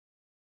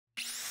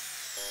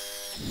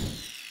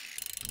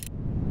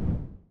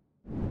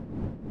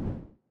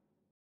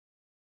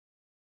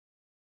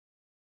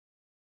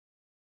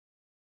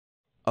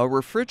A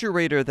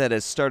refrigerator that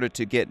has started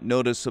to get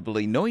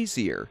noticeably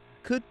noisier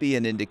could be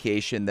an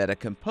indication that a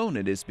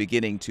component is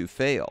beginning to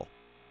fail.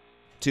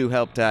 To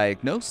help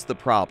diagnose the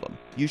problem,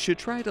 you should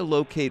try to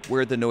locate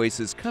where the noise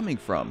is coming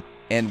from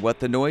and what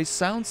the noise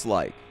sounds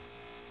like.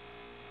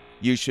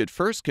 You should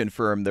first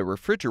confirm the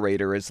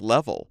refrigerator is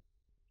level.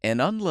 An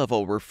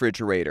unlevel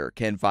refrigerator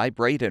can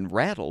vibrate and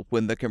rattle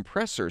when the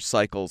compressor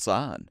cycles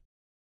on.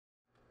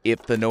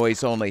 If the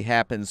noise only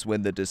happens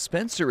when the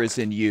dispenser is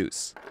in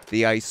use,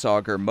 the ice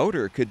auger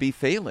motor could be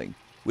failing,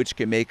 which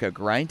can make a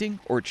grinding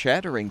or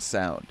chattering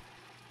sound.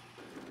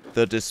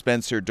 The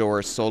dispenser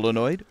door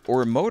solenoid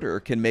or motor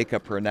can make a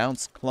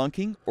pronounced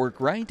clunking or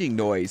grinding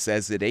noise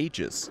as it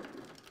ages.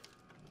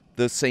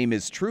 The same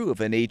is true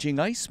of an aging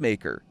ice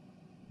maker.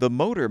 The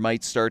motor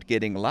might start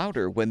getting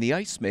louder when the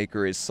ice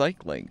maker is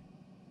cycling.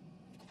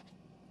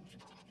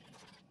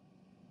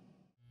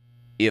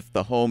 If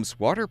the home's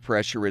water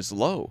pressure is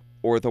low,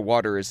 or the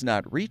water is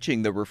not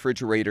reaching the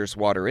refrigerator's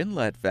water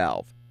inlet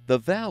valve, the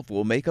valve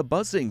will make a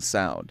buzzing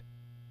sound.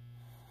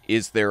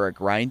 Is there a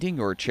grinding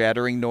or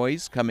chattering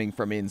noise coming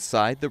from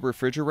inside the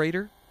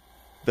refrigerator?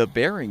 The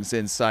bearings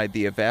inside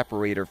the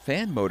evaporator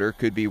fan motor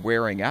could be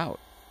wearing out,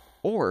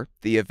 or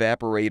the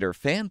evaporator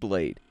fan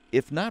blade,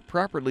 if not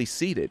properly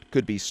seated,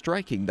 could be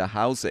striking the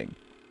housing.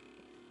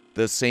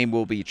 The same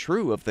will be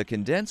true of the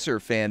condenser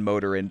fan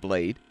motor and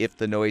blade if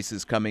the noise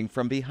is coming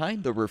from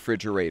behind the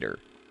refrigerator.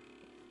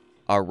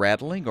 A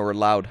rattling or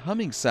loud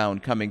humming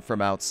sound coming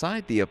from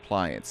outside the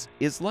appliance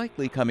is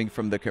likely coming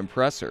from the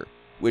compressor,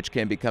 which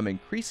can become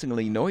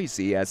increasingly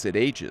noisy as it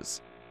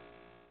ages.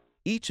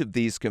 Each of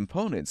these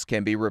components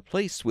can be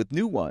replaced with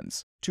new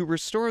ones to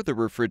restore the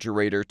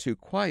refrigerator to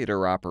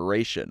quieter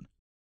operation.